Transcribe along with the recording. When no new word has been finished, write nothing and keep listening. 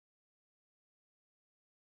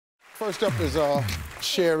First up is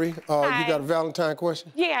Sherry. You got a Valentine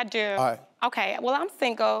question? Yeah, I do. All right. Okay, well, I'm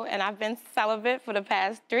single, and I've been celibate for the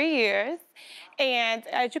past 3 years. And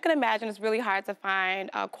as you can imagine, it's really hard to find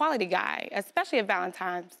a quality guy, especially at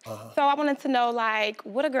Valentine's. So I wanted to know, like,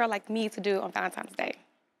 what a girl like me to do on Valentine's Day.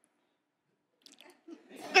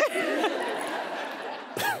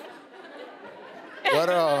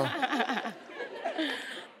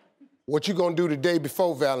 What you gonna do the day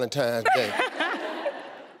before Valentine's Day?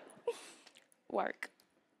 Work.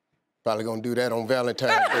 Probably gonna do that on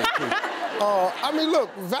Valentine's Day, too. I mean, look,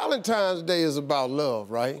 Valentine's Day is about love,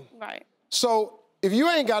 right? Right. So if you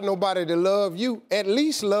ain't got nobody to love you, at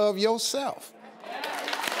least love yourself.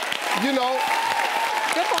 You know?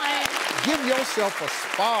 Good point. Give yourself a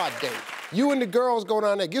spa day. You and the girls go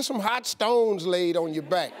down there, get some hot stones laid on your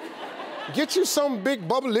back. Get you some big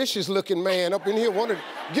bubblicious looking man up in here.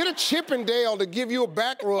 Get a Chippendale to give you a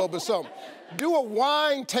back rub or something. Do a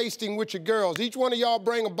wine tasting with your girls. Each one of y'all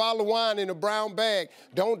bring a bottle of wine in a brown bag.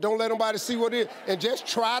 Don't let nobody see what it is, and just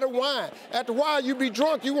try the wine. After a while, you be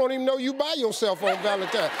drunk. You won't even know you by yourself on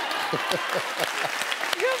Valentine's.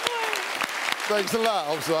 Good point. Thanks a lot.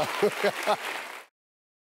 I'm sorry.